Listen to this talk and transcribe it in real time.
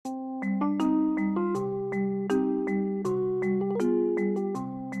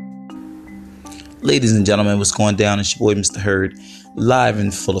Ladies and gentlemen, what's going down? It's your boy, Mr. Hurd, live in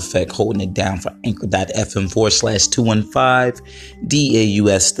full effect, holding it down for anchor.fm/215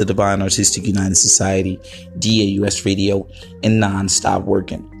 DAUS, the Divine Artistic United Society, DAUS Radio, and non-stop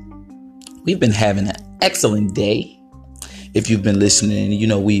working. We've been having an excellent day. If you've been listening, you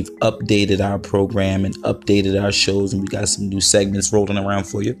know we've updated our program and updated our shows, and we got some new segments rolling around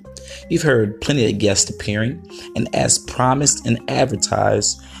for you. You've heard plenty of guests appearing, and as promised and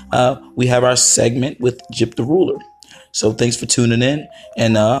advertised, we have our segment with Jip the Ruler. So thanks for tuning in,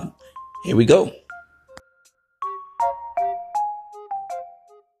 and here we go.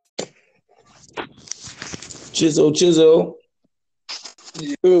 Chizzo.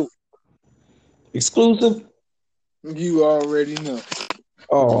 You. Exclusive. You already know.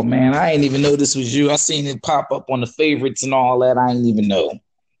 Oh man, I ain't even know this was you. I seen it pop up on the favorites and all that. I ain't even know.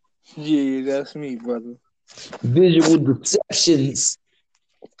 Yeah, that's me, brother. Visual Deceptions.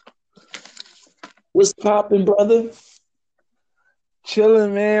 What's popping, brother?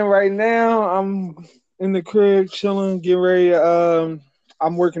 Chilling, man. Right now, I'm in the crib chilling, getting ready. I'm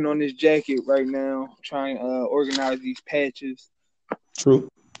working on this jacket right now, trying to organize these patches. True.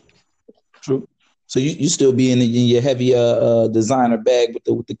 So you still be in your heavy designer bag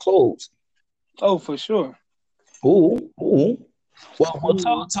with the clothes. Oh, for sure. Ooh. Well,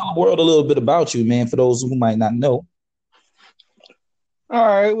 tell the world a little bit about you, man, for those who might not know. All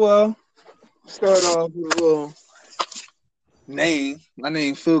right, well, start off with a little name. My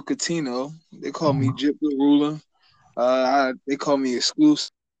name Phil Catino. They call me Jip the Ruler. They call me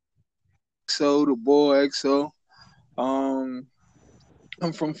Exclusive. So the boy XO. I'm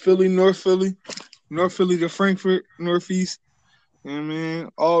from Philly, North Philly to Frankfurt, Northeast. You know what I mean?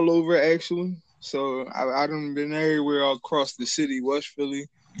 All over, actually. So I done been everywhere all across the city, West Philly,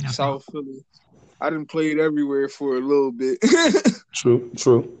 South Philly. I done played everywhere for a little bit. True.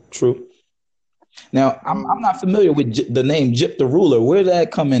 Now, I'm not familiar with the name Jip the Ruler. Where did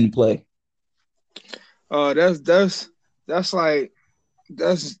that come into play? That's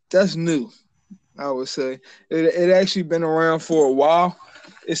new, I would say. It actually been around for a while.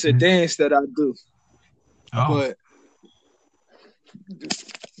 It's a dance that I do. But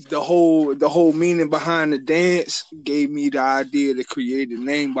the whole meaning behind the dance gave me the idea to create a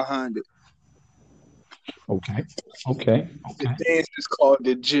name behind it. Okay. The dance is called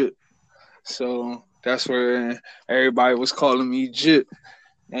the Jip. So that's where everybody was calling me Jip.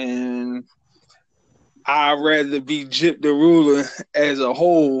 And I'd rather be Jip the Ruler as a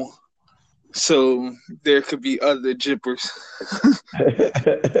whole, so there could be other Jippers.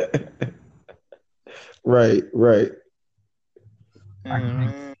 Right.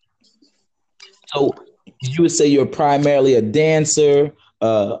 So you would say you're primarily a dancer,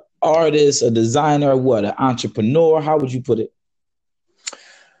 artist, a designer, what, an entrepreneur? How would you put it?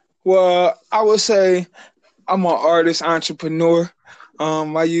 Well, I would say I'm an artist, entrepreneur.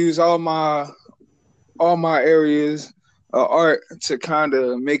 I use all my areas of art to kind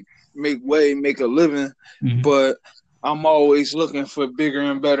of make a living, but I'm always looking for bigger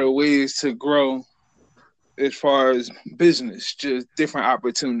and better ways to grow as far as business, just different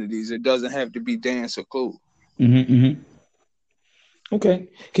opportunities. It doesn't have to be dance or clothes. Okay.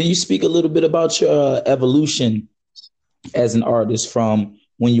 Can you speak a little bit about your evolution as an artist from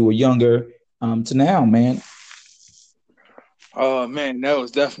when you were younger to now, man? Oh man, that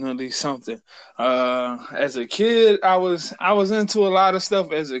was definitely something. As a kid, I was into a lot of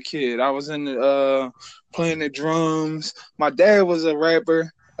stuff. As a kid, I was into playing the drums. My dad was a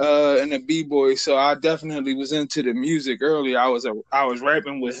rapper and a b-boy, so I definitely was into the music early. I was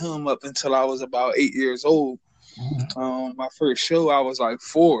rapping with him up until I was about 8 years old. My first show, I was like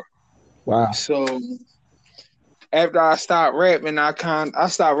 4. Wow. So after I stopped rapping, I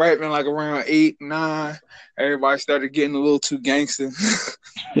stopped rapping like around 8, 9. Everybody started getting a little too gangster.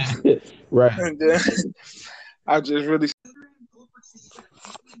 Right. And then I just really.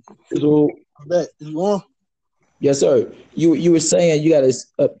 So, you on? Yes, sir. You were saying you got to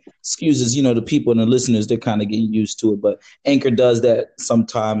excuse us. You know, the people and the listeners, they're kind of getting used to it, but Anchor does that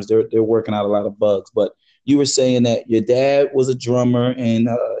sometimes. They're working out a lot of bugs. But you were saying that your dad was a drummer and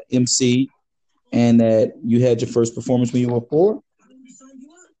MC, and that you had your first performance when you were 4.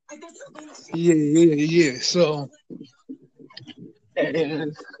 Yeah. So,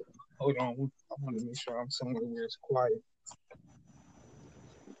 and hold on. I want to make sure I'm somewhere where it's quiet.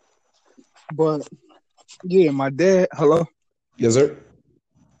 But yeah, my dad. Hello. Yes, sir.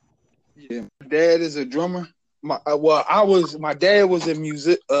 Yeah, my dad is a drummer. My dad was a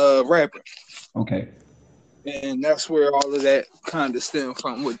rapper. Okay. And that's where all of that kind of stemmed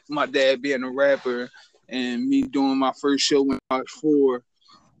from, with my dad being a rapper and me doing my first show when I was 4.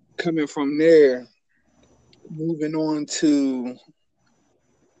 coming from there, moving on to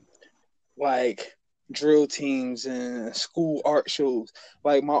like drill teams and school art shows.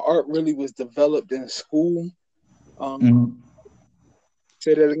 Like my art really was developed in school.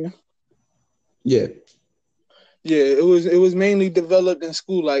 Say that again. Yeah. Yeah, it was mainly developed in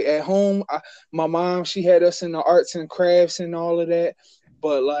school. Like at home, my mom, she had us in the arts and crafts and all of that,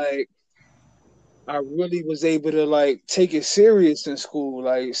 but like I really was able to like take it serious in school,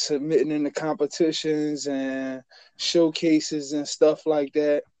 like submitting in the competitions and showcases and stuff like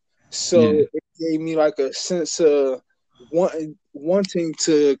that. So it gave me like a sense of wanting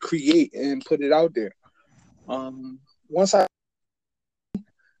to create and put it out there. Once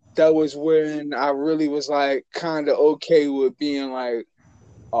that was when I really was like kind of okay with being like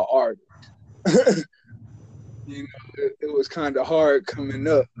an artist. You know, it was kind of hard coming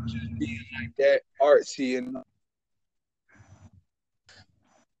up, just being like that artsy and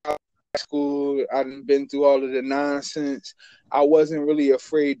school. I'd been through all of the nonsense. I wasn't really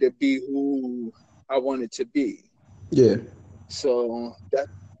afraid to be who I wanted to be. Yeah. So that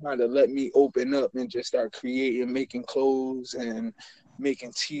kind of let me open up and just start creating, making clothes and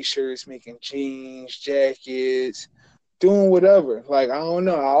making t-shirts, making jeans, jackets, doing whatever. Like, I don't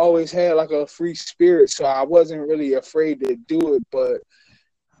know. I always had like a free spirit, so I wasn't really afraid to do it. But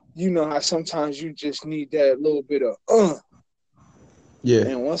you know how sometimes you just need that little bit of Yeah.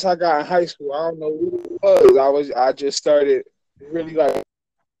 And once I got in high school, I don't know what it was. I just started really like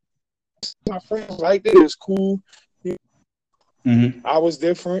my friends liked it. It was cool. I was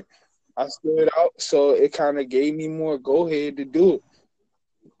different. I stood out, so it kind of gave me more go ahead to do it.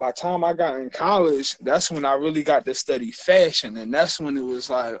 By the time I got in college, that's when I really got to study fashion, and that's when it was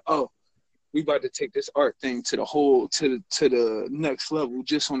like, oh, we about to take this art thing to the next level,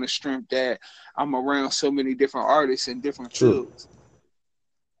 just on the strength that I'm around so many different artists in different fields.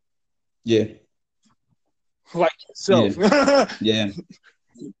 Yeah. Like yourself. Yeah.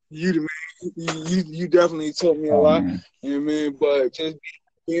 You definitely taught me a lot. Man. You know what I mean? But just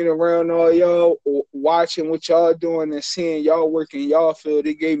being around all y'all, watching what y'all doing and seeing y'all work in y'all field,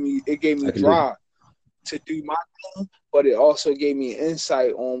 it gave me drive to do my thing, but it also gave me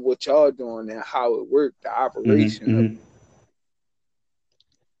insight on what y'all doing and how it worked, the operation.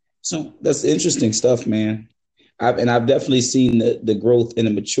 So that's interesting stuff, man. I've definitely seen the growth and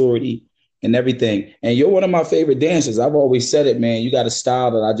the maturity and everything. And you're one of my favorite dancers. I've always said it, man. You got a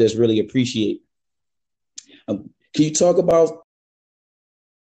style that I just really appreciate. Can you talk about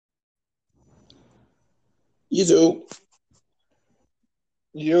you do?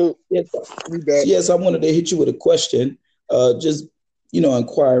 Yes, I wanted to hit you with a question. Just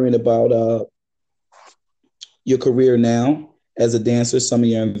inquiring about your career now as a dancer, some of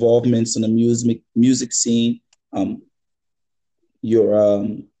your involvements in the music scene, your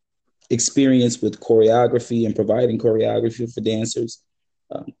experience with choreography and providing choreography for dancers.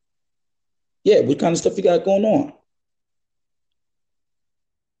 What kind of stuff you got going on?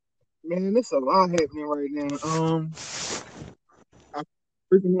 Man, there's a lot happening right now. I'm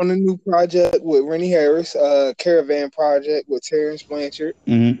working on a new project with Rennie Harris, Caravan project with Terrence Blanchard.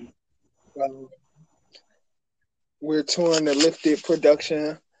 We're touring the Lifted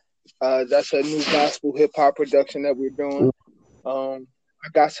production. That's a new gospel hip hop production that we're doing. I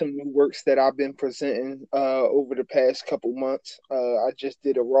got some new works that I've been presenting over the past couple months. I just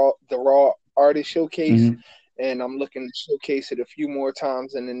did the Raw Artist Showcase, and I'm looking to showcase it a few more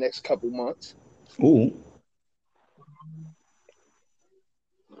times in the next couple months. Ooh.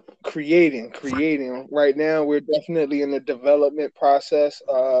 Creating. Right now, we're definitely in the development process.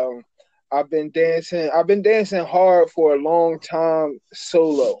 I've been dancing hard for a long time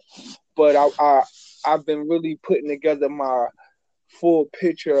solo, but I've been really putting together my full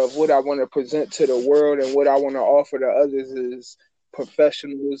picture of what I want to present to the world and what I want to offer to others as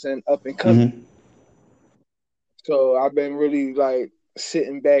professionals and up and coming. So I've been really like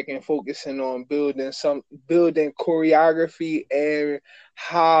sitting back and focusing on building choreography and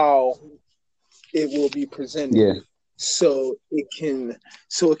how it will be presented. So it can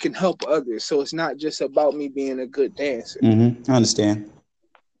help others. So it's not just about me being a good dancer. I understand.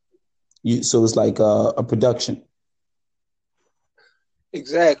 So it's like a production.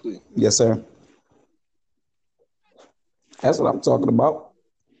 Exactly. Yes, sir. That's what I'm talking about.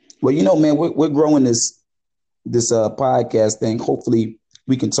 Well, man, we're growing this podcast thing. Hopefully,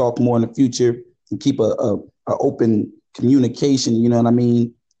 we can talk more in the future and keep a open communication. You know what I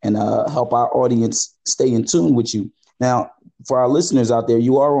mean, and help our audience stay in tune with you. Now, for our listeners out there,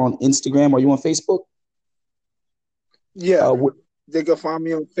 you are on Instagram. Are you on Facebook? Yeah, they can find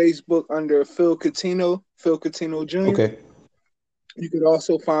me on Facebook under Phil Coutinho Jr. Okay. You could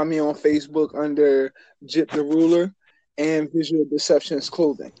also find me on Facebook under Jip the Ruler and Visual Deceptions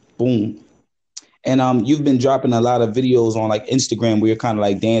Clothing. Boom. And you've been dropping a lot of videos on like Instagram where you're kind of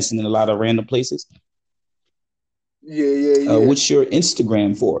like dancing in a lot of random places. Yeah. What's your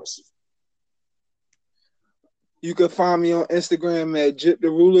Instagram for us? You can find me on Instagram at Jip the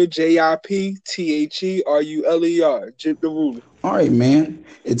Ruler, JIPTHERULER, Jip the Ruler. All right, man.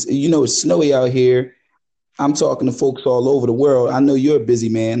 It's snowy out here. I'm talking to folks all over the world. I know you're a busy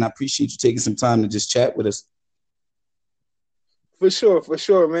man. I appreciate you taking some time to just chat with us. For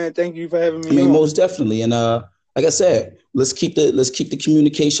sure, man. Thank you for having me. I mean, most definitely. And like I said, let's keep the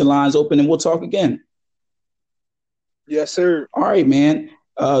communication lines open, and we'll talk again. Yes, sir. All right, man.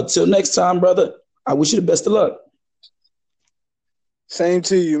 Till next time, brother. I wish you the best of luck. Same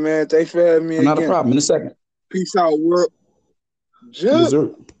to you, man. Thanks for having me. Not a problem. In a second. Peace out, world. Yes,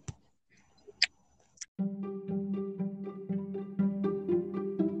 sir.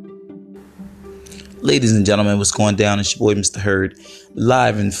 Ladies and gentlemen, what's going down? It's your boy, Mr. Hurd,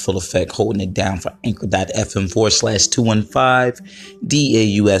 live in full effect, holding it down for anchor.fm/215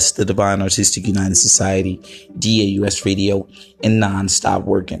 DAUS, the Divine Artistic United Society, DAUS Radio, and non-stop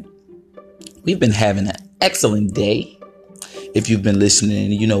working. We've been having an excellent day. If you've been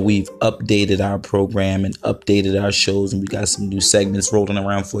listening, we've updated our program and updated our shows, and we got some new segments rolling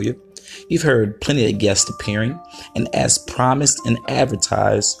around for you. You've heard plenty of guests appearing, and as promised and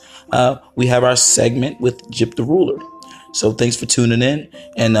advertised, we have our segment with Jip the Ruler. So thanks for tuning in,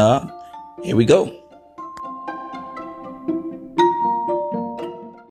 and here we go.